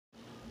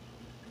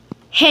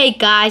Hey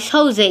guys,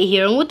 Jose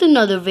here and with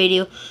another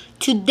video.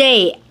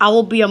 Today I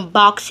will be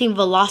unboxing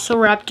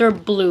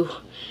Velociraptor Blue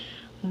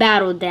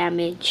battle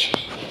damage.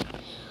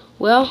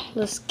 Well,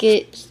 let's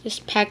get this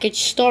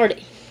package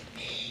started.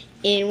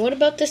 And what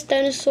about this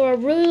dinosaur? I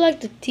really like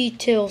the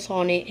details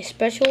on it,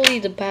 especially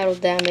the battle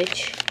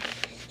damage.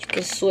 You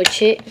can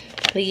switch it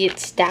when he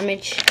gets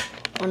damage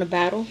on a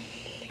battle,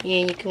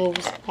 and you can move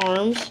his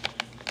arms.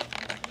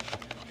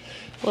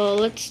 Well,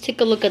 let's take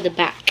a look at the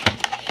back.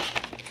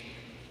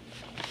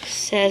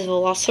 Says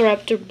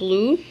Velociraptor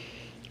Blue,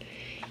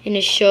 and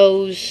it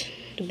shows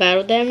the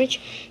battle damage.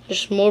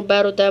 There's more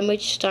battle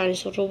damage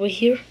dinosaurs over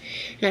here,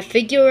 and I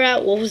figured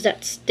out what was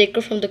that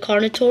sticker from the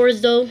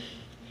Carnotaurus though.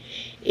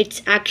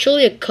 It's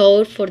actually a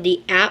code for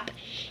the app,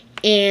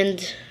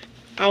 and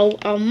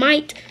I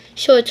might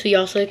show it to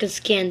y'all so you can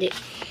scan it.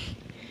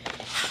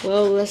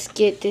 Well, let's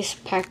get this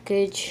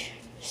package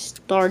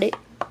started.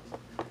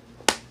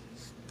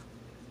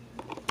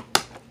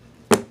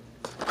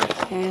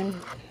 And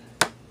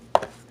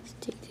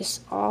take this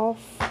off.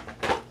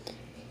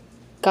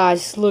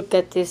 Guys, look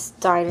at this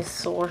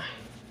dinosaur.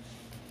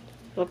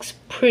 Looks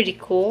pretty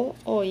cool.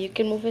 Oh, you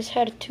can move his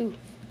head too.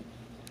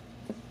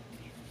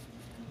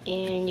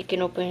 And you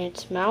can open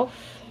its mouth.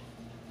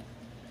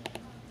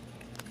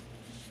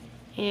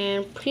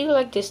 And pretty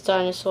like this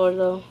dinosaur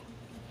though.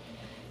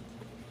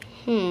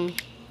 Really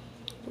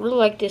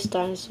like this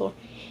dinosaur.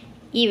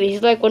 Even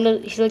he's like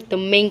the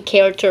main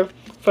character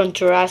from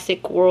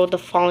Jurassic World: The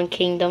Fallen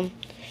Kingdom.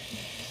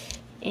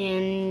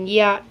 And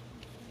yeah,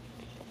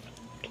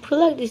 I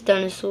like this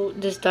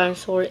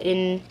dinosaur,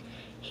 and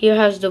here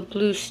has the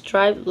blue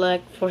stripe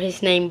like for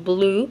his name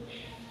Blue.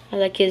 I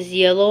like his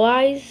yellow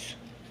eyes.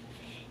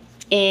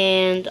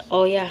 And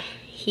oh yeah,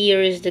 here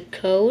is the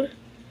code.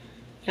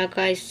 Y'all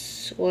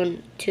guys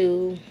want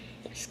to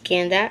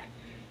scan that?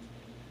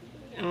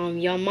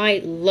 Y'all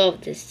might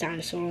love this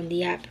dinosaur on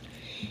the app.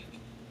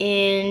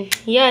 And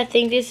yeah, I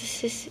think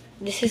this is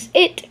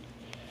it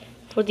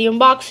for the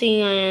unboxing.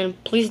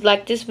 And please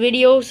like this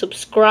video,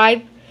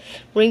 subscribe,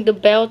 ring the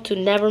bell to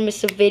never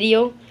miss a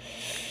video.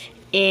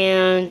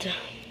 And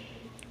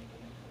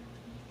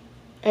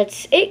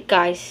that's it,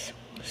 guys.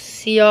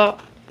 See y'all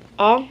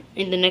all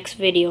in the next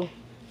video.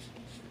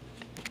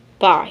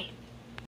 Bye.